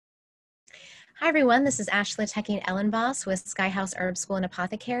Hi everyone, this is Ashley Teching Ellenboss with Skyhouse Herb School and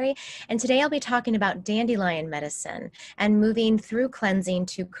Apothecary, and today I'll be talking about dandelion medicine and moving through cleansing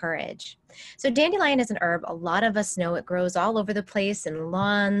to courage. So dandelion is an herb. A lot of us know it grows all over the place in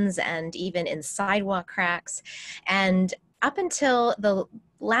lawns and even in sidewalk cracks. And up until the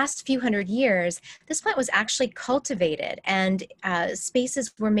last few hundred years, this plant was actually cultivated and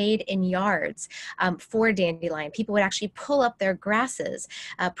spaces were made in yards for dandelion. People would actually pull up their grasses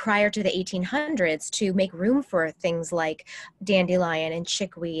prior to the 1800s to make room for things like dandelion and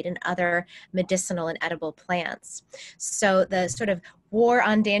chickweed and other medicinal and edible plants. So the sort of war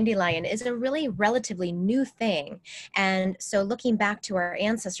on dandelion is a really relatively new thing. And so looking back to our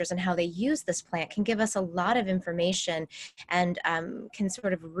ancestors and how they used this plant can give us a lot of information and can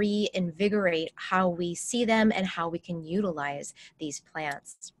sort of reinvigorate how we see them and how we can utilize these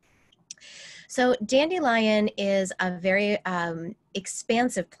plants. So dandelion is a very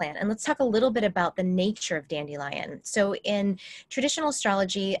expansive plant. And let's talk a little bit about the nature of dandelion. So in traditional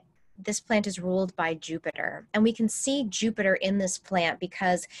astrology, this plant is ruled by Jupiter. And we can see Jupiter in this plant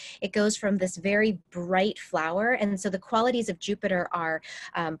because it goes from this very bright flower. And so the qualities of Jupiter are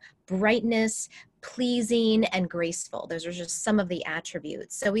brightness, pleasing, and graceful. Those are just some of the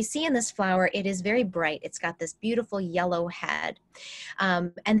attributes. So we see in this flower, it is very bright. It's got this beautiful yellow head.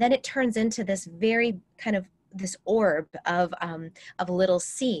 And then it turns into this very kind of this orb of little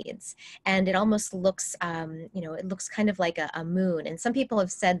seeds, and it almost looks, it looks kind of like a moon. And some people have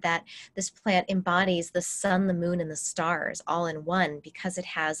said that this plant embodies the sun, the moon, and the stars all in one because it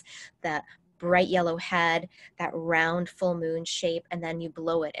has the bright yellow head, that round full moon shape, and then you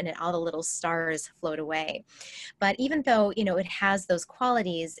blow it and all the little stars float away. But even though, it has those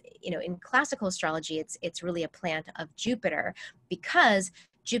qualities, in classical astrology, it's really a plant of Jupiter because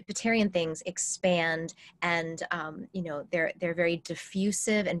Jupiterian things expand and, they're very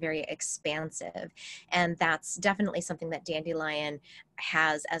diffusive and very expansive. And that's definitely something that dandelion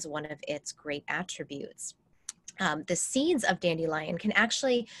has as one of its great attributes. The seeds of dandelion can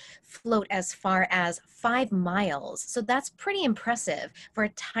actually float as far as 5 miles. So that's pretty impressive for a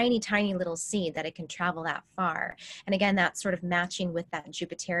tiny, tiny little seed that it can travel that far. And again, that's sort of matching with that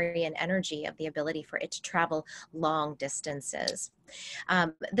Jupiterian energy of the ability for it to travel long distances.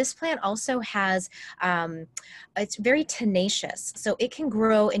 This plant also has, it's very tenacious. So it can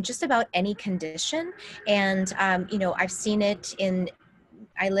grow in just about any condition. And, I've seen it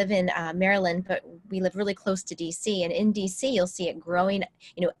I live in Maryland, but we live really close to DC. And in DC, you'll see it growing,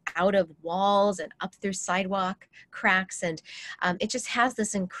 out of walls and up through sidewalk cracks. And it just has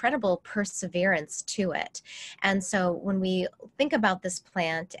this incredible perseverance to it. And so when we think about this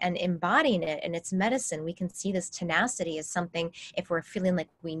plant and embodying it in its medicine, we can see this tenacity as something, if we're feeling like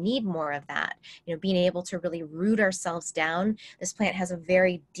we need more of that, being able to really root ourselves down. This plant has a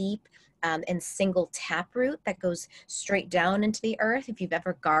very deep and single taproot that goes straight down into the earth. If you've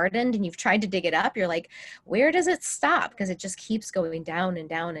ever gardened and you've tried to dig it up, you're like, where does it stop? Because it just keeps going down and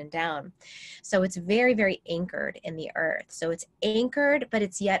down and down. So it's very, very anchored in the earth. So it's anchored, but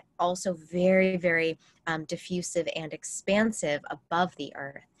it's yet also very, very diffusive and expansive above the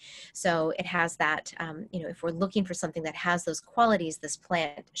earth. So it has that, if we're looking for something that has those qualities, this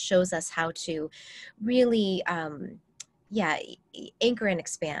plant shows us how to really, anchor and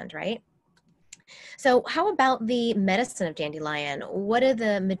expand, right? So how about the medicine of dandelion? What are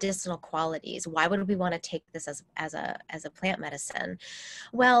the medicinal qualities? Why would we want to take this as a plant medicine?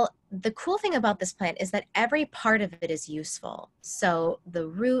 Well, the cool thing about this plant is that every part of it is useful. So the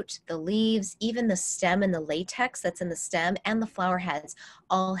root, the leaves, even the stem and the latex that's in the stem and the flower heads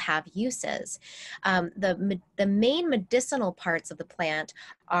all have uses. The main medicinal parts of the plant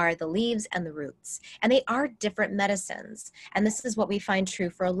are the leaves and the roots, and they are different medicines. And this is what we find true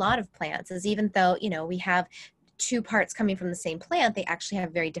for a lot of plants, is even though, we have two parts coming from the same plant, they actually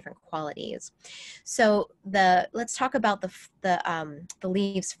have very different qualities. So let's talk about the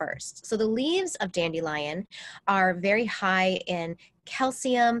leaves first. So the leaves of dandelion are very high in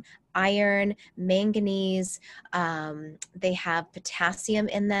calcium, iron, manganese. They have potassium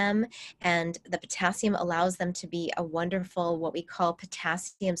in them, and the potassium allows them to be a wonderful, what we call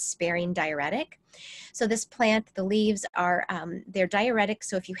potassium sparing diuretic. So this plant, the leaves are, they're diuretic.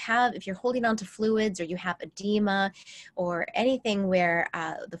 So if you're holding on to fluids or you have edema or anything where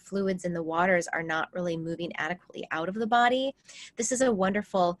the fluids in the waters are not really moving adequately out of the body, this is a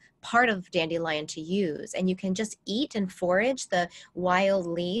wonderful part of dandelion to use. And you can just eat and forage the wild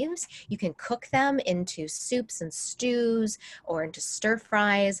leaves. You can cook them into soups and stews or into stir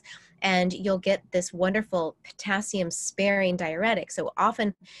fries. and you'll get this wonderful potassium-sparing diuretic. So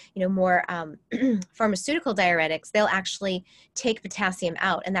often, more pharmaceutical diuretics, they'll actually take potassium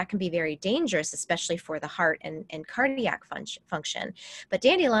out, and that can be very dangerous, especially for the heart and cardiac function. But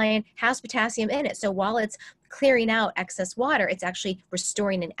dandelion has potassium in it, so while it's clearing out excess water, it's actually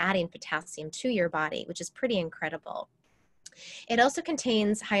restoring and adding potassium to your body, which is pretty incredible. It also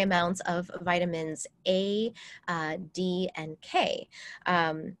contains high amounts of vitamins A, D, and K.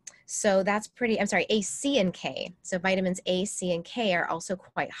 So that's pretty, I'm sorry, A, C, and K. So vitamins A, C, and K are also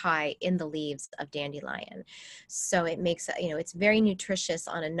quite high in the leaves of dandelion. So it makes, it's very nutritious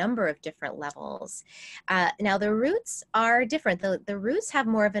on a number of different levels. Now the roots are different. The roots have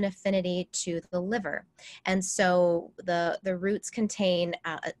more of an affinity to the liver. And so the roots contain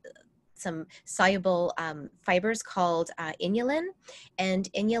some soluble fibers called inulin, and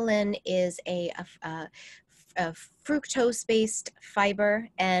inulin is a fructose-based fiber,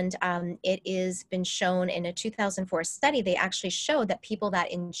 and it has been shown in a 2004 study. They actually showed that people that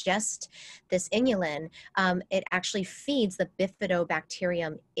ingest this inulin, it actually feeds the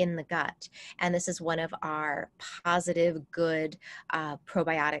bifidobacterium in the gut, and this is one of our positive, good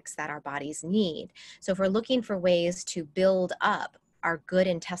probiotics that our bodies need. So if we're looking for ways to build up our good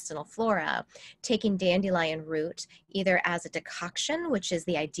intestinal flora, taking dandelion root either as a decoction, which is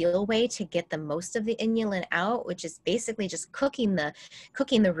the ideal way to get the most of the inulin out, which is basically just cooking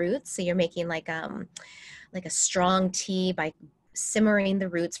the roots. So you're making like a strong tea by simmering the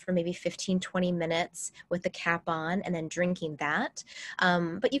roots for maybe 15-20 minutes with the cap on and then drinking that.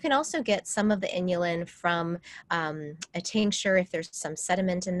 But you can also get some of the inulin from a tincture. If there's some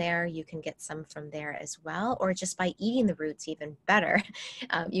sediment in there, you can get some from there as well, or just by eating the roots, even better.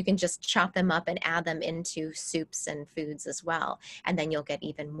 You can just chop them up and add them into soups and foods as well, and then you'll get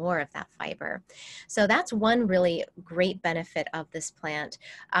even more of that fiber. So that's one really great benefit of this plant.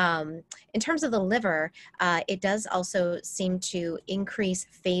 In terms of the liver, it does also seem to increase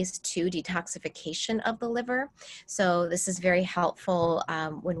phase 2 detoxification of the liver. So this is very helpful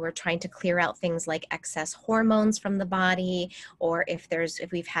when we're trying to clear out things like excess hormones from the body, or if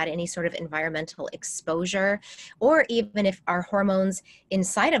we've had any sort of environmental exposure, or even if our hormones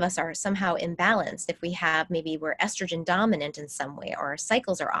inside of us are somehow imbalanced. If maybe we're estrogen dominant in some way, or our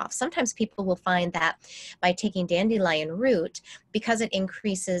cycles are off. Sometimes people will find that by taking dandelion root, because it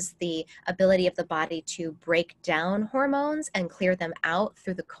increases the ability of the body to break down hormones and clear them out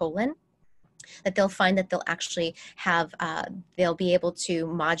through the colon, that they'll find that they'll actually have, they'll be able to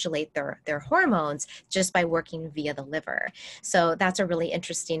modulate their hormones just by working via the liver. So that's a really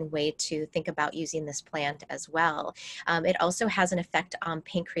interesting way to think about using this plant as well. It also has an effect on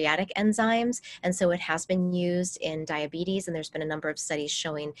pancreatic enzymes, and so it has been used in diabetes, and there's been a number of studies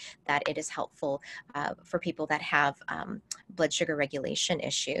showing that it is helpful for people that have blood sugar regulation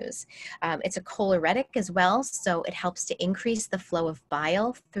issues. It's a choleretic as well, so it helps to increase the flow of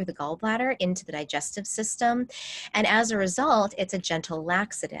bile through the gallbladder into the digestive system. And as a result, it's a gentle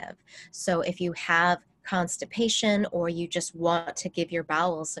laxative. So if you have constipation, or you just want to give your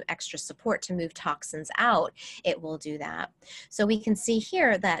bowels some extra support to move toxins out, it will do that. So we can see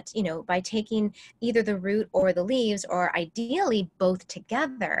here that, by taking either the root or the leaves, or ideally both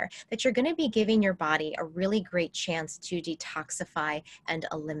together, that you're going to be giving your body a really great chance to detoxify and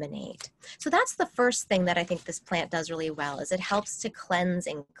eliminate. So that's the first thing that I think this plant does really well, is it helps to cleanse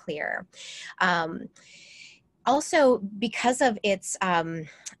and clear. Also, because of its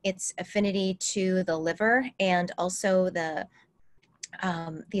affinity to the liver, and also the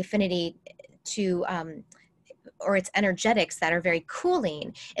affinity to or its energetics that are very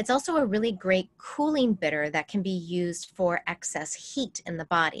cooling, it's also a really great cooling bitter that can be used for excess heat in the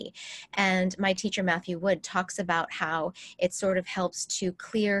body. And my teacher Matthew Wood talks about how it sort of helps to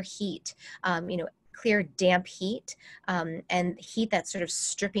clear heat, clear damp heat, and heat that's sort of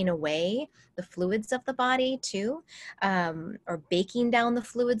stripping away the fluids of the body too, or baking down the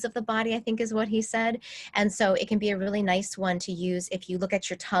fluids of the body, I think is what he said. And so it can be a really nice one to use if you look at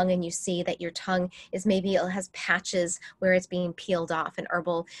your tongue and you see that your tongue is maybe, it has patches where it's being peeled off. An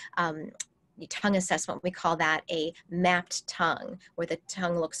herbal tongue assessment, we call that a mapped tongue, where the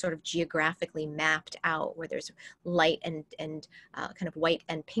tongue looks sort of geographically mapped out, where there's light and kind of white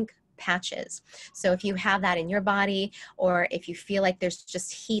and pink patches. So if you have that in your body, or if you feel like there's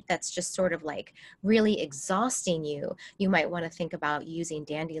just heat that's just sort of like really exhausting you, you might want to think about using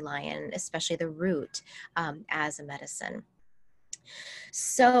dandelion, especially the root, as a medicine.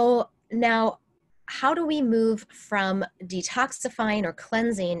 So now, how do we move from detoxifying or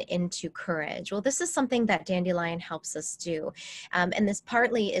cleansing into courage? Well, this is something that dandelion helps us do. And this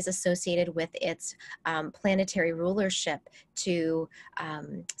partly is associated with its planetary rulership to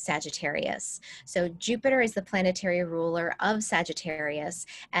Sagittarius. So Jupiter is the planetary ruler of Sagittarius,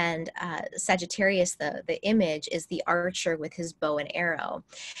 and Sagittarius, the image, is the archer with his bow and arrow.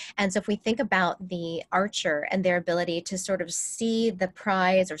 And so if we think about the archer and their ability to sort of see the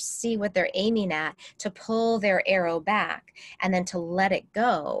prize or see what they're aiming at, to pull their arrow back and then to let it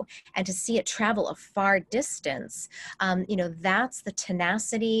go and to see it travel a far distance, that's the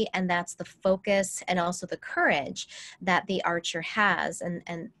tenacity and that's the focus and also the courage that the archer has,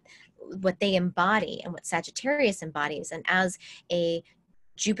 and what they embody and what Sagittarius embodies. And as a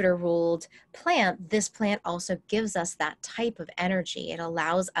Jupiter ruled plant, this plant also gives us that type of energy. It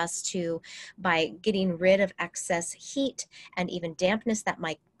allows us to, by getting rid of excess heat and even dampness that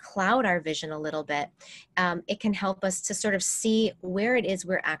might cloud our vision a little bit, it can help us to sort of see where it is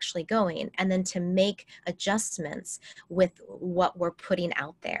we're actually going, and then to make adjustments with what we're putting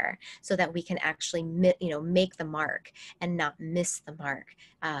out there so that we can actually make the mark and not miss the mark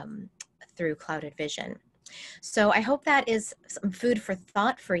through clouded vision. So I hope that is some food for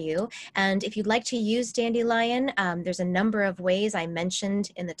thought for you. And if you'd like to use Dandelion, there's a number of ways I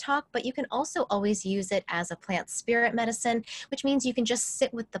mentioned in the talk, but you can also always use it as a plant spirit medicine, which means you can just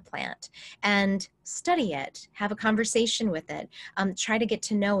sit with the plant and study it, have a conversation with it, try to get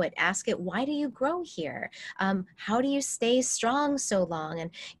to know it, ask it, why do you grow here? How do you stay strong so long?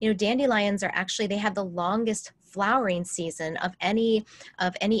 And, dandelions are actually, they have the longest flowering season of any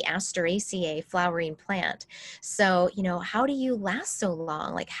Asteraceae flowering plant. So, how do you last so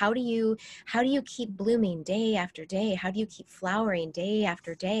long? Like, how do you keep blooming day after day? How do you keep flowering day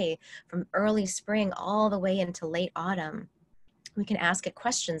after day from early spring all the way into late autumn? We can ask it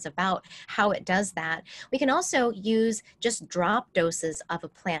questions about how it does that. We can also use just drop doses of a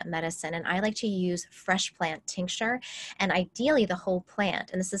plant medicine, and I like to use fresh plant tincture, and ideally the whole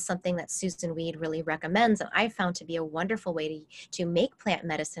plant. And this is something that Susan Weed really recommends, and I found to be a wonderful way to make plant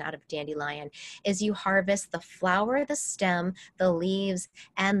medicine out of dandelion, is you harvest the flower, the stem, the leaves,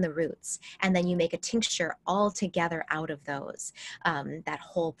 and the roots, and then you make a tincture all together out of those, that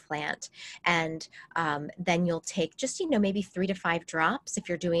whole plant. And then you'll take just, maybe 3 to 5 drops if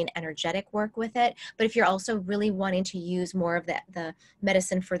you're doing energetic work with it. But if you're also really wanting to use more of the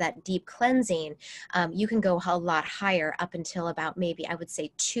medicine for that deep cleansing, you can go a lot higher, up until about, maybe I would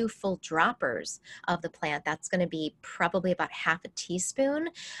say 2 full droppers of the plant. That's going to be probably about half a teaspoon.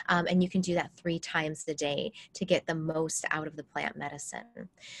 And you can do that 3 times a day to get the most out of the plant medicine.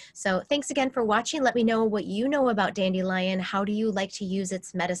 So thanks again for watching. Let me know what you know about dandelion. How do you like to use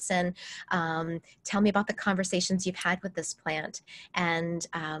its medicine? Tell me about the conversations you've had with this plant. And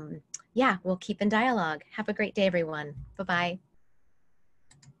yeah, we'll keep in dialogue. Have a great day, everyone. Bye-bye.